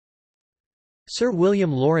Sir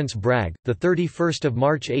William Lawrence Bragg, the 31st of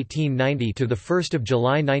March 1890 to the 1st of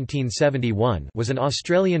July 1971, was an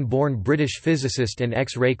Australian-born British physicist and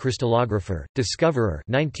X-ray crystallographer, discoverer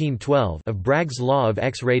 1912 of Bragg's law of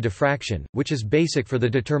X-ray diffraction, which is basic for the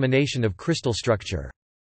determination of crystal structure.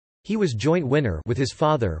 He was joint winner with his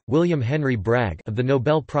father, William Henry Bragg, of the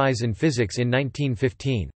Nobel Prize in Physics in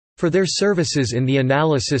 1915 for their services in the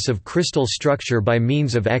analysis of crystal structure by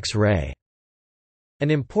means of X-ray, an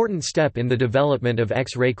important step in the development of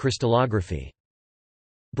X-ray crystallography.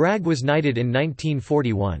 Bragg was knighted in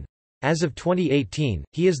 1941. As of 2018,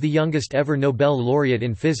 he is the youngest ever Nobel laureate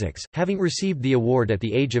in physics, having received the award at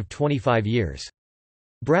the age of 25 years.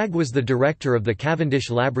 Bragg was the director of the Cavendish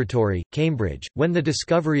Laboratory, Cambridge, when the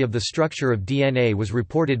discovery of the structure of DNA was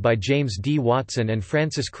reported by James D. Watson and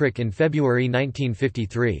Francis Crick in February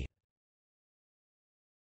 1953.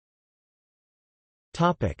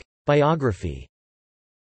 Biography.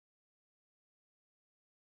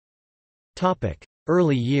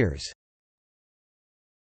 Early years.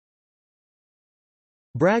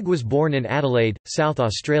 Bragg was born in Adelaide, South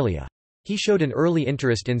Australia. He showed an early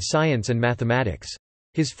interest in science and mathematics.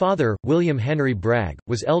 His father, William Henry Bragg,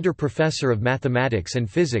 was elder professor of mathematics and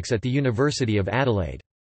physics at the University of Adelaide.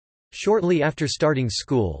 Shortly after starting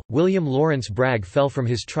school, William Lawrence Bragg fell from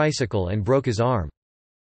his tricycle and broke his arm.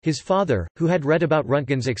 His father, who had read about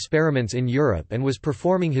Röntgen's experiments in Europe and was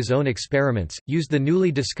performing his own experiments, used the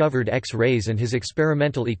newly discovered X-rays and his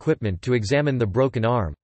experimental equipment to examine the broken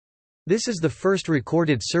arm. This is the first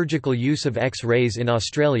recorded surgical use of X-rays in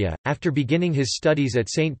Australia. After beginning his studies at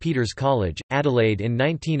St Peter's College, Adelaide in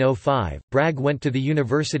 1905, Bragg went to the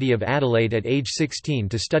University of Adelaide at age 16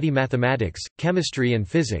 to study mathematics, chemistry and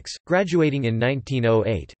physics, graduating in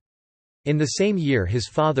 1908. In the same year his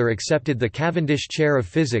father accepted the Cavendish Chair of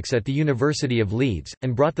Physics at the University of Leeds,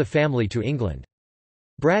 and brought the family to England.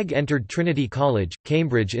 Bragg entered Trinity College,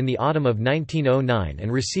 Cambridge in the autumn of 1909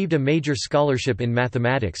 and received a major scholarship in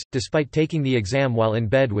mathematics, despite taking the exam while in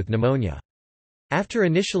bed with pneumonia. After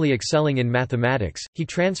initially excelling in mathematics, he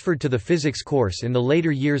transferred to the physics course in the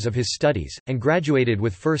later years of his studies, and graduated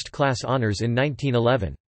with first-class honours in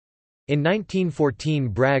 1911. In 1914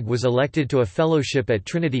 Bragg was elected to a fellowship at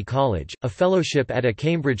Trinity College. A fellowship at a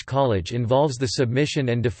Cambridge college involves the submission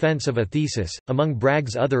and defense of a thesis. Among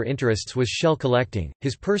Bragg's other interests was shell collecting.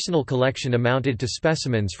 His personal collection amounted to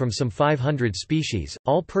specimens from some 500 species,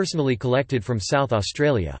 all personally collected from South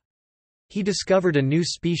Australia. He discovered a new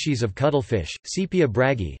species of cuttlefish, Sepia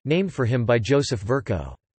braggi, named for him by Joseph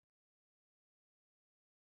Verco.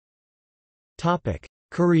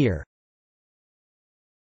 Career.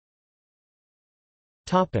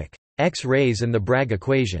 X-rays and the Bragg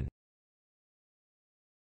equation.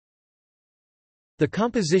 The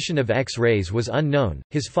composition of X-rays was unknown.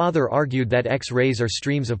 His father argued that X-rays are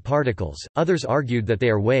streams of particles, others argued that they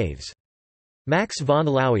are waves. Max von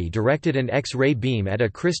Laue directed an X-ray beam at a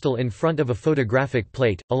crystal in front of a photographic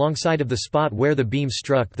plate. Alongside of the spot where the beam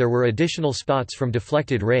struck there were additional spots from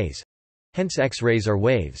deflected rays. Hence X-rays are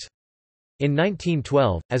waves. In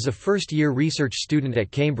 1912, as a first-year research student at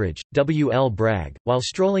Cambridge, W. L. Bragg, while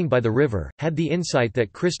strolling by the river, had the insight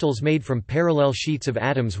that crystals made from parallel sheets of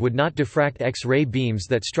atoms would not diffract X-ray beams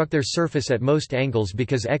that struck their surface at most angles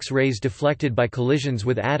because X-rays deflected by collisions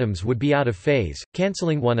with atoms would be out of phase,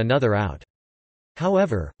 cancelling one another out.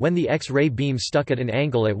 However, when the X-ray beam stuck at an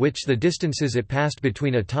angle at which the distances it passed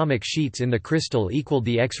between atomic sheets in the crystal equaled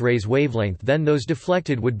the X-ray's wavelength, then those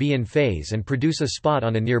deflected would be in phase and produce a spot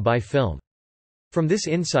on a nearby film. From this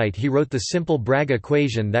insight he wrote the simple Bragg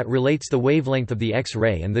equation that relates the wavelength of the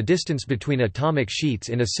X-ray and the distance between atomic sheets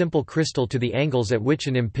in a simple crystal to the angles at which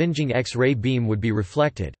an impinging X-ray beam would be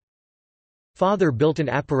reflected. Father built an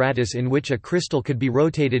apparatus in which a crystal could be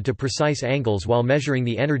rotated to precise angles while measuring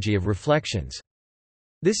the energy of reflections.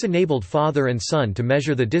 This enabled father and son to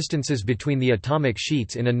measure the distances between the atomic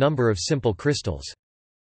sheets in a number of simple crystals.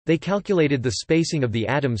 They calculated the spacing of the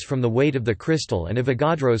atoms from the weight of the crystal and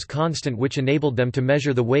Avogadro's constant, which enabled them to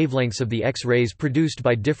measure the wavelengths of the X-rays produced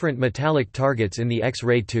by different metallic targets in the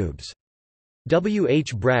X-ray tubes. W.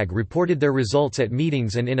 H. Bragg reported their results at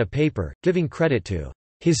meetings and in a paper, giving credit to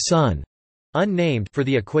his son, unnamed, for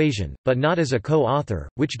the equation, but not as a co-author,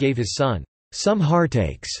 which gave his son some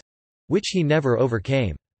heartaches, which he never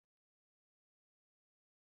overcame.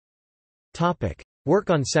 Work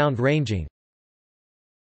on sound ranging.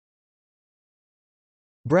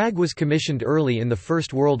 Bragg was commissioned early in the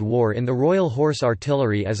First World War in the Royal Horse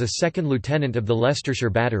Artillery as a second lieutenant of the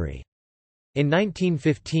Leicestershire Battery. In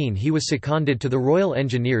 1915 he was seconded to the Royal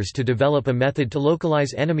Engineers to develop a method to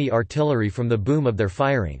localise enemy artillery from the boom of their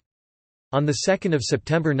firing. On 2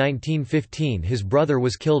 September 1915 his brother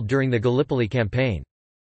was killed during the Gallipoli campaign.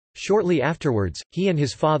 Shortly afterwards, he and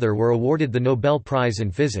his father were awarded the Nobel Prize in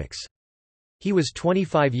Physics. He was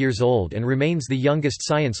 25 years old and remains the youngest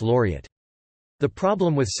science laureate. The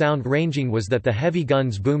problem with sound ranging was that the heavy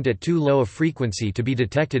guns boomed at too low a frequency to be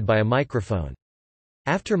detected by a microphone.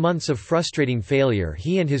 After months of frustrating failure,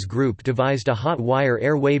 he and his group devised a hot wire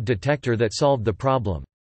air wave detector that solved the problem.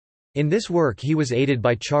 In this work he was aided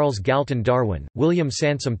by Charles Galton Darwin, William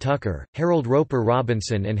Sansom Tucker, Harold Roper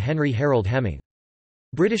Robinson and Henry Harold Hemming.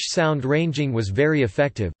 British sound ranging was very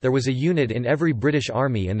effective. There was a unit in every British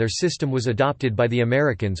Army and their system was adopted by the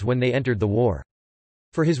Americans when they entered the war.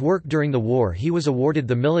 For his work during the war he was awarded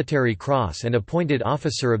the Military Cross and appointed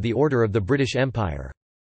Officer of the Order of the British Empire.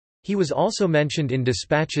 He was also mentioned in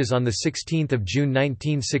dispatches on 16 June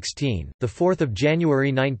 1916, 4 January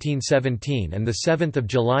 1917 and 7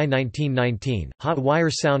 July 1919. Hot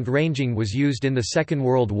wire sound ranging was used in the Second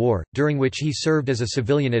World War, during which he served as a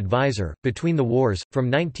civilian advisor. Between the wars,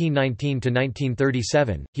 from 1919 to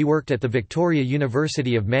 1937, he worked at the Victoria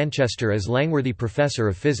University of Manchester as Langworthy Professor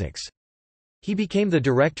of Physics. He became the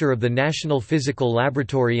director of the National Physical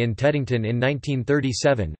Laboratory in Teddington in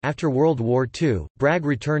 1937. After World War II, Bragg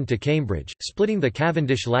returned to Cambridge, splitting the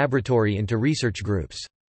Cavendish Laboratory into research groups.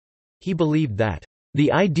 He believed that,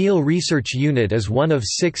 "the ideal research unit is one of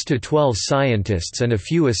 6 to 12 scientists and a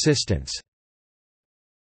few assistants."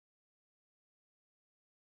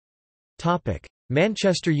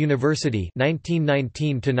 Manchester University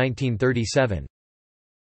 1919 to 1937.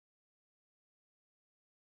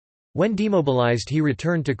 When demobilized he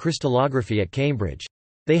returned to crystallography at Cambridge.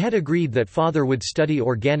 They had agreed that father would study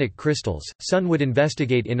organic crystals, son would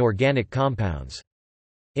investigate inorganic compounds.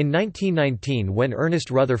 In 1919 when Ernest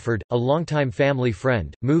Rutherford, a longtime family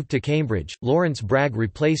friend, moved to Cambridge, Lawrence Bragg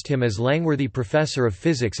replaced him as Langworthy Professor of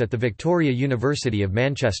Physics at the Victoria University of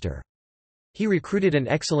Manchester. He recruited an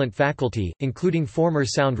excellent faculty, including former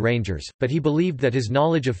Sound Rangers, but he believed that his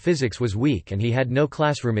knowledge of physics was weak and he had no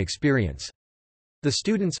classroom experience. The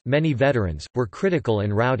students, many veterans, were critical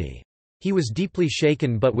and rowdy. He was deeply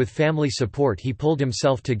shaken but with family support he pulled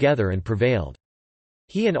himself together and prevailed.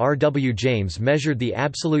 He and R. W. James measured the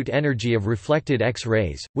absolute energy of reflected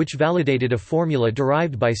X-rays, which validated a formula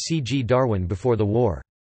derived by C. G. Darwin before the war.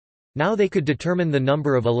 Now they could determine the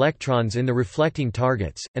number of electrons in the reflecting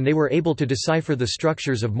targets, and they were able to decipher the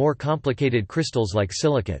structures of more complicated crystals like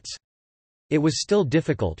silicates. It was still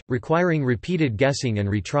difficult, requiring repeated guessing and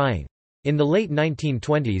retrying. In the late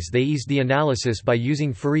 1920s they eased the analysis by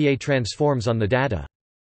using Fourier transforms on the data.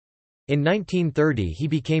 In 1930 he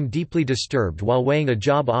became deeply disturbed while weighing a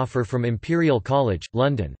job offer from Imperial College,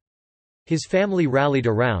 London. His family rallied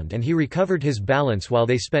around and he recovered his balance while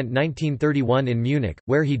they spent 1931 in Munich,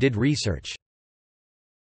 where he did research.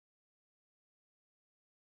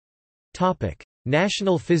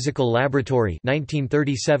 National Physical Laboratory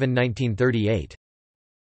 1937–1938.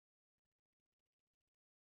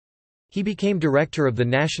 He became director of the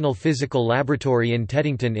National Physical Laboratory in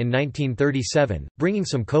Teddington in 1937, bringing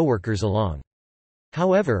some co-workers along.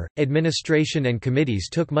 However, administration and committees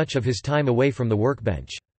took much of his time away from the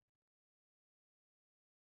workbench.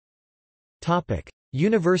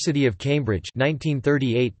 University of Cambridge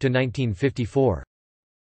 1938–1954.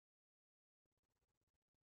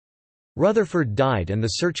 Rutherford died and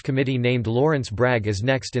the search committee named Lawrence Bragg as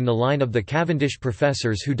next in the line of the Cavendish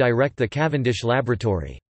professors who direct the Cavendish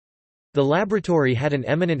Laboratory. The laboratory had an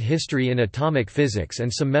eminent history in atomic physics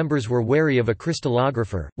and some members were wary of a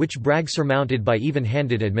crystallographer, which Bragg surmounted by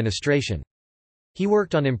even-handed administration. He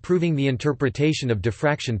worked on improving the interpretation of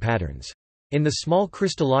diffraction patterns. In the small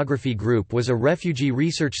crystallography group was a refugee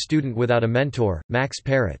research student without a mentor, Max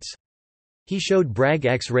Perutz. He showed Bragg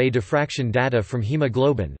X-ray diffraction data from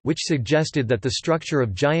hemoglobin, which suggested that the structure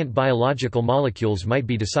of giant biological molecules might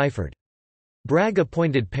be deciphered. Bragg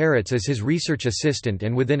appointed Perutz as his research assistant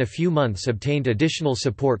and within a few months obtained additional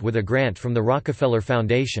support with a grant from the Rockefeller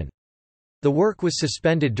Foundation. The work was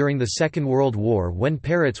suspended during the Second World War when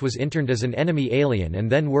Perutz was interned as an enemy alien and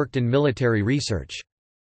then worked in military research.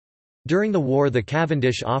 During the war the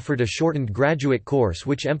Cavendish offered a shortened graduate course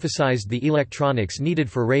which emphasized the electronics needed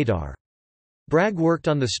for radar. Bragg worked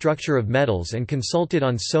on the structure of metals and consulted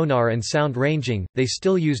on sonar and sound ranging. They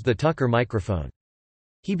still used the Tucker microphone.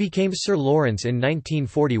 He became Sir Lawrence in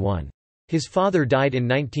 1941. His father died in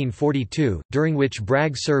 1942, during which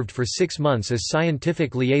Bragg served for 6 months as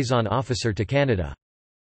scientific liaison officer to Canada.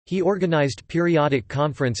 He organized periodic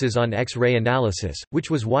conferences on X-ray analysis,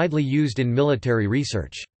 which was widely used in military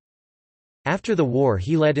research. After the war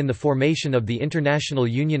he led in the formation of the International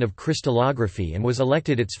Union of Crystallography and was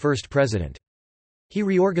elected its first president. He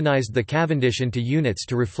reorganized the Cavendish into units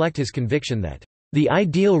to reflect his conviction that the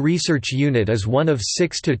ideal research unit is one of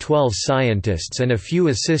 6 to 12 scientists and a few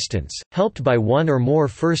assistants, helped by one or more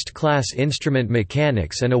first-class instrument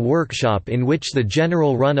mechanics and a workshop in which the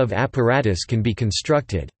general run of apparatus can be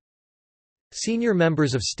constructed. Senior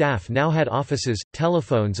members of staff now had offices,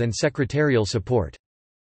 telephones and secretarial support.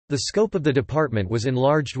 The scope of the department was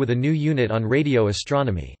enlarged with a new unit on radio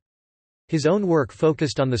astronomy. His own work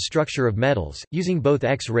focused on the structure of metals, using both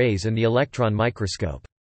X-rays and the electron microscope.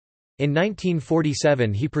 In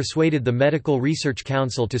 1947 he persuaded the Medical Research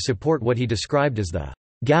Council to support what he described as the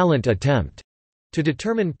gallant attempt to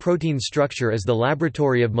determine protein structure as the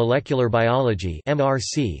Laboratory of Molecular Biology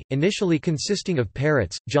 (MRC), initially consisting of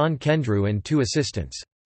Parrots, John Kendrew and 2 assistants.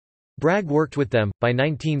 Bragg worked with them. By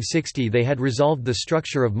 1960 they had resolved the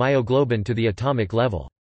structure of myoglobin to the atomic level.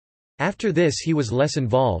 After this he was less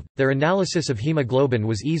involved. Their analysis of hemoglobin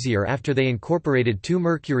was easier after they incorporated 2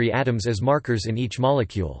 mercury atoms as markers in each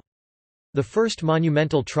molecule. The first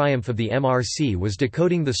monumental triumph of the MRC was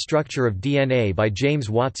decoding the structure of DNA by James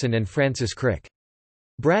Watson and Francis Crick.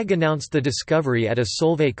 Bragg announced the discovery at a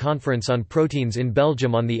Solvay conference on proteins in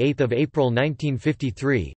Belgium on 8 April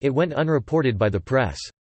 1953. It went unreported by the press.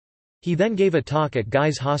 He then gave a talk at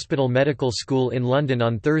Guy's Hospital Medical School in London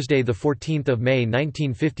on Thursday 14 May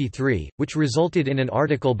 1953, which resulted in an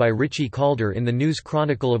article by Richie Calder in the News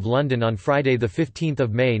Chronicle of London on Friday 15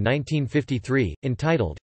 May 1953,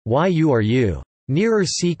 entitled, "Why You Are You? Nearer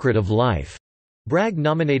Secret of Life." Bragg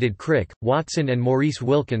nominated Crick, Watson and Maurice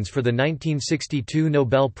Wilkins for the 1962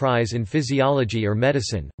 Nobel Prize in Physiology or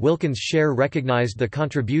Medicine. Wilkins' share recognized the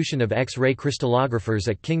contribution of X-ray crystallographers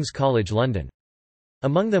at King's College London.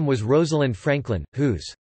 Among them was Rosalind Franklin, whose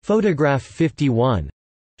photograph 51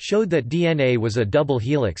 showed that DNA was a double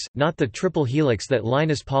helix, not the triple helix that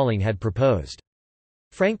Linus Pauling had proposed.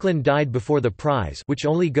 Franklin died before the prize, which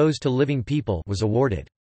only goes to living people, was awarded.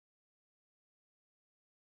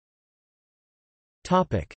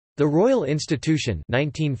 Topic: The Royal Institution,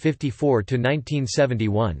 1954 to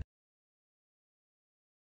 1971.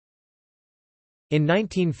 In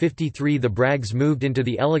 1953 the Braggs moved into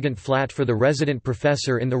the elegant flat for the resident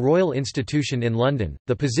professor in the Royal Institution in London,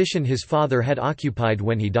 the position his father had occupied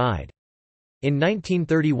when he died. In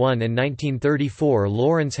 1931 and 1934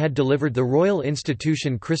 Lawrence had delivered the Royal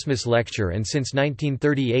Institution Christmas Lecture, and since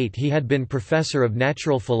 1938 he had been Professor of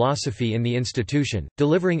Natural Philosophy in the institution,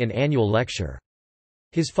 delivering an annual lecture.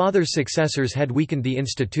 His father's successors had weakened the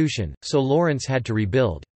institution, so Lawrence had to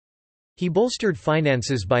rebuild. He bolstered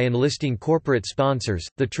finances by enlisting corporate sponsors.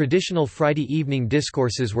 The traditional Friday evening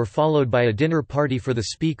discourses were followed by a dinner party for the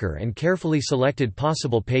speaker and carefully selected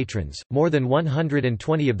possible patrons, more than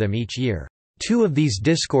 120 of them each year. 2 of these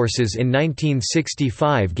discourses in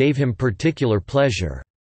 1965 gave him particular pleasure.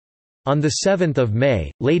 On 7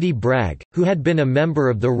 May, Lady Bragg, who had been a member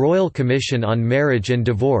of the Royal Commission on Marriage and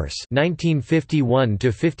Divorce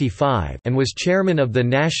 1951–55 and was chairman of the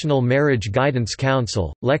National Marriage Guidance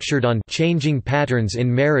Council, lectured on "Changing Patterns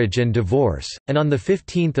in Marriage and Divorce," and on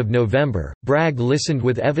 15 November, Bragg listened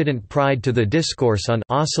with evident pride to the discourse on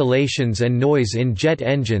 "Oscillations and Noise in Jet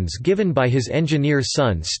Engines" given by his engineer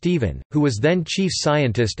son Stephen, who was then chief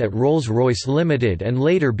scientist at Rolls-Royce Limited and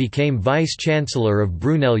later became Vice-Chancellor of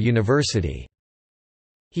Brunel University.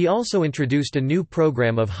 He also introduced a new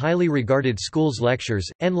program of highly regarded schools lectures,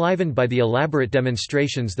 enlivened by the elaborate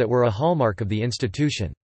demonstrations that were a hallmark of the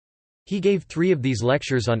institution. He gave 3 of these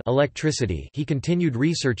lectures on electricity. He continued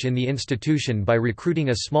research in the institution by recruiting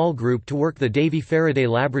a small group to work the Davy Faraday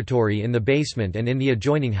Laboratory in the basement and in the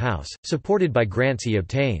adjoining house, supported by grants he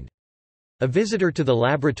obtained. A visitor to the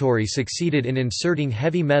laboratory succeeded in inserting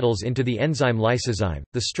heavy metals into the enzyme lysozyme.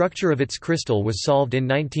 The structure of its crystal was solved in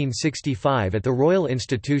 1965 at the Royal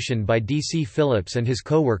Institution by D.C. Phillips and his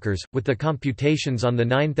co-workers, with the computations on the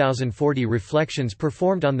 9040 reflections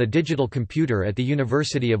performed on the digital computer at the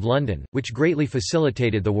University of London, which greatly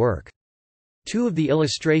facilitated the work. 2 of the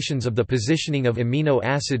illustrations of the positioning of amino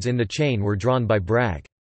acids in the chain were drawn by Bragg.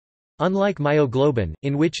 Unlike myoglobin,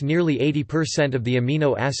 in which nearly 80% of the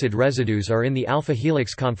amino acid residues are in the alpha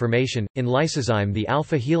helix conformation, in lysozyme the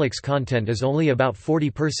alpha helix content is only about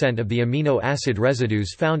 40% of the amino acid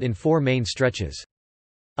residues found in 4 main stretches.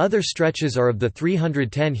 Other stretches are of the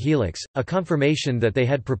 310 helix, a conformation that they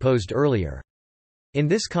had proposed earlier. In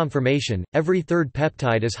this conformation, every third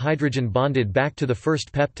peptide is hydrogen bonded back to the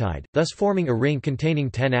first peptide, thus forming a ring containing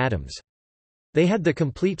 10 atoms. They had the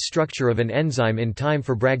complete structure of an enzyme in time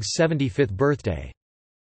for Bragg's 75th birthday.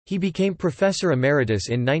 He became Professor Emeritus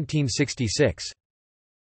in 1966.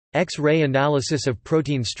 X-ray analysis of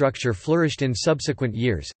protein structure flourished in subsequent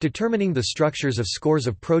years, determining the structures of scores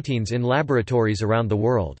of proteins in laboratories around the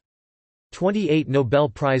world. 28 Nobel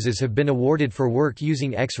Prizes have been awarded for work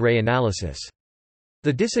using X-ray analysis.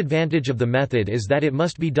 The disadvantage of the method is that it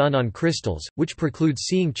must be done on crystals, which precludes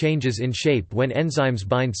seeing changes in shape when enzymes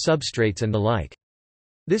bind substrates and the like.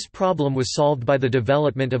 This problem was solved by the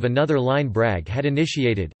development of another line Bragg had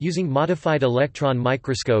initiated, using modified electron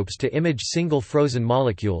microscopes to image single frozen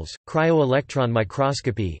molecules, cryo-electron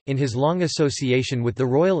microscopy. In his long association with the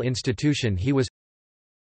Royal Institution, he was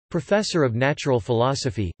Professor of Natural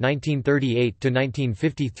Philosophy, 1938 to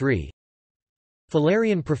 1953.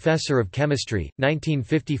 Fullerian Professor of Chemistry,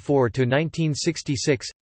 1954 to 1966.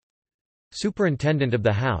 Superintendent of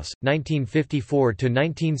the House, 1954 to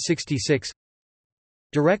 1966.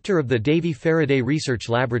 Director of the Davy-Faraday Research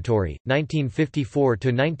Laboratory, 1954 to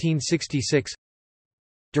 1966.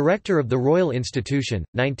 Director of the Royal Institution,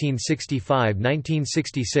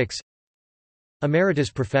 1965–1966. Emeritus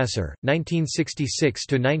Professor, 1966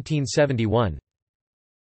 to 1971.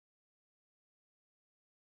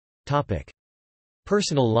 Topic: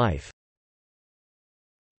 Personal life.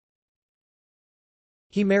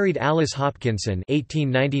 He married Alice Hopkinson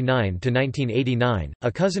 (1899–1989),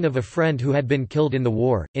 a cousin of a friend who had been killed in the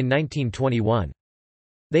war, in 1921.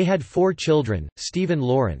 They had 4 children: Stephen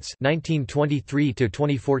Lawrence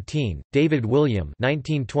 (1923–2014), David William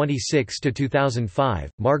 (1926–2005),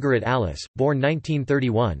 Margaret Alice, born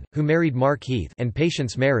 1931, who married Mark Heath, and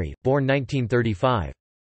Patience Mary, born 1935.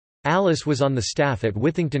 Alice was on the staff at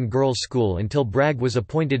Withington Girls' School until Bragg was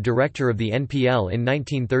appointed director of the NPL in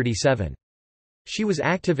 1937. She was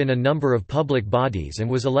active in a number of public bodies and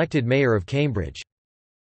was elected mayor of Cambridge.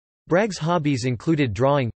 Bragg's hobbies included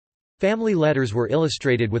drawing. Family letters were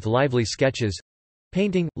illustrated with lively sketches,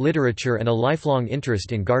 painting, literature and a lifelong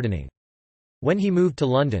interest in gardening. When he moved to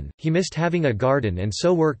London, he missed having a garden and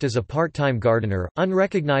so worked as a part-time gardener,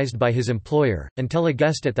 unrecognised by his employer, until a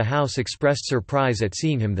guest at the house expressed surprise at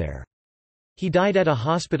seeing him there. He died at a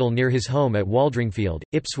hospital near his home at Waldringfield,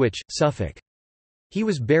 Ipswich, Suffolk. He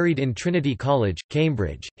was buried in Trinity College,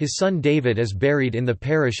 Cambridge. His son David is buried in the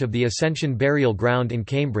parish of the Ascension Burial Ground in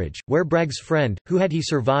Cambridge, where Bragg's friend, who had he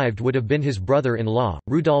survived would have been his brother-in-law,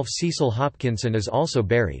 Rudolph Cecil Hopkinson, is also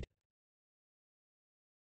buried.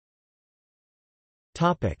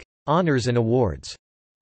 Topic: Honours and awards.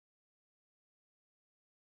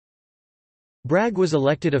 Bragg was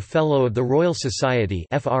elected a Fellow of the Royal Society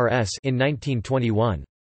 (FRS) in 1921.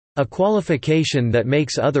 A qualification that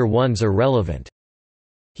makes other ones irrelevant.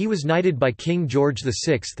 He was knighted by King George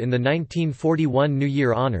VI in the 1941 New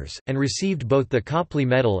Year Honours, and received both the Copley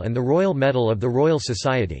Medal and the Royal Medal of the Royal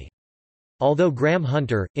Society. Although Graham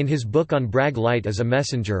Hunter, in his book on Bragg Light as a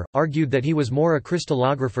Messenger, argued that he was more a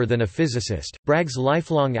crystallographer than a physicist, Bragg's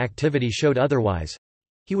lifelong activity showed otherwise.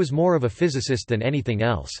 He was more of a physicist than anything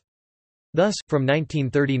else. Thus, from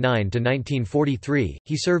 1939 to 1943,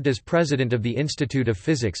 he served as president of the Institute of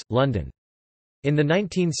Physics, London. In the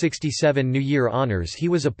 1967 New Year Honours he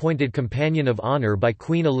was appointed Companion of Honour by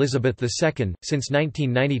Queen Elizabeth II. Since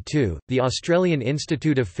 1992, the Australian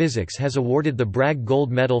Institute of Physics has awarded the Bragg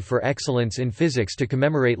Gold Medal for Excellence in Physics to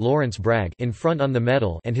commemorate Lawrence Bragg in front on the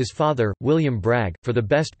medal and his father, William Bragg, for the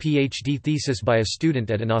best PhD thesis by a student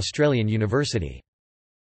at an Australian university.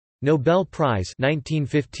 Nobel Prize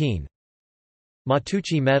 1915.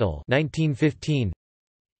 Matteucci Medal 1915.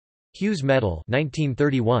 Hughes Medal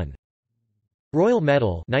 1931. Royal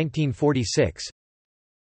Medal 1946.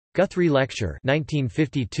 Guthrie Lecture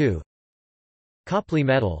 1952. Copley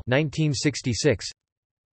Medal 1966.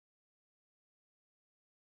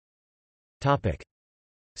 Topic.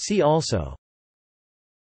 See also: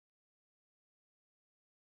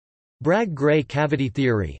 Bragg-Gray cavity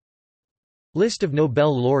theory, List of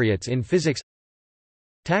Nobel laureates in physics,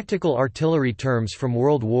 Tactical artillery terms from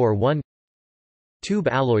World War I, Tube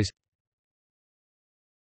alloys.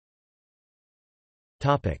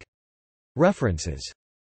 Topic. References.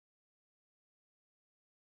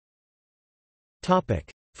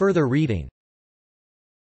 Topic. Further reading.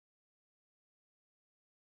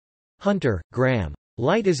 Hunter, Graham.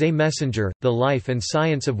 Light is a Messenger, The Life and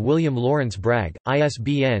Science of William Lawrence Bragg,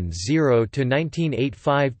 ISBN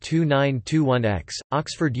 0-19852921-X,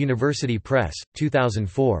 Oxford University Press,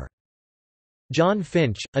 2004. John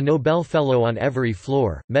Finch, a Nobel Fellow on Every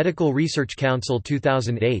Floor, Medical Research Council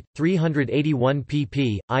 2008, 381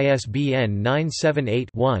 pp. ISBN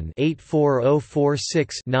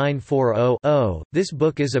 978-1-84046-940-0. This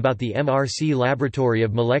book is about the MRC Laboratory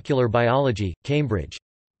of Molecular Biology, Cambridge.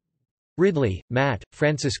 Ridley, Matt,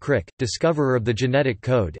 Francis Crick, Discoverer of the Genetic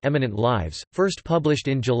Code, Eminent Lives, first published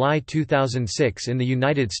in July 2006 in the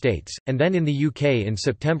United States, and then in the UK in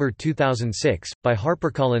September 2006, by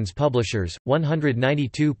HarperCollins Publishers,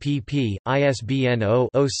 192 pp. ISBN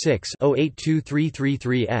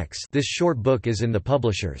 0-06-082333-X. This short book is in the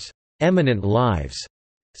publisher's Eminent Lives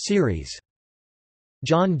series.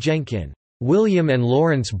 John Jenkin. William and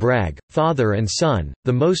Lawrence Bragg, Father and Son,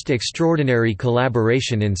 The Most Extraordinary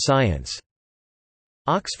Collaboration in Science.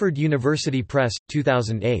 Oxford University Press,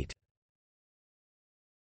 2008.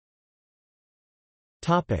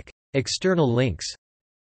 External links.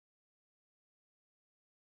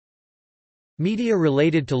 Media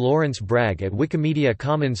related to Lawrence Bragg at Wikimedia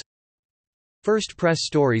Commons. First press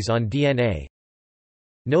stories on DNA.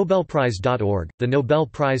 Nobelprize.org, the Nobel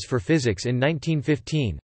Prize for Physics in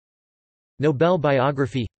 1915. Nobel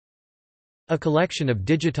biography. A collection of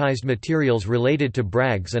digitized materials related to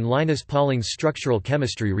Bragg's and Linus Pauling's structural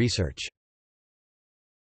chemistry research.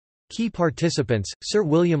 Key participants, Sir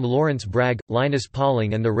William Lawrence Bragg, Linus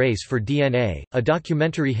Pauling and the Race for DNA, a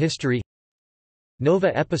documentary history.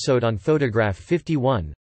 Nova episode on Photograph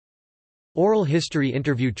 51. Oral history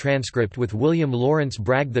interview transcript with William Lawrence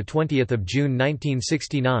Bragg 20 June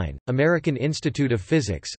 1969, American Institute of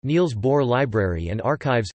Physics, Niels Bohr Library and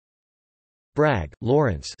Archives. Bragg,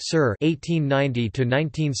 Lawrence Sir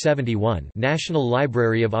 1890–1971 National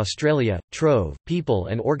Library of Australia, Trove, People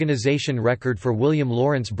and Organisation Record for William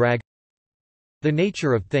Lawrence Bragg. The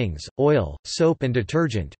Nature of Things, Oil, Soap and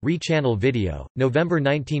Detergent, Re-Channel Video, November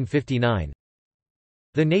 1959.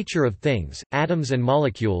 The Nature of Things, Atoms and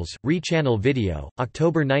Molecules, Re-Channel Video,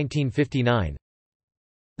 October 1959.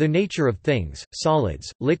 The Nature of Things,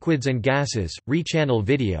 Solids, Liquids and Gases, Re-Channel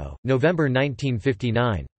Video, November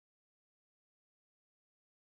 1959.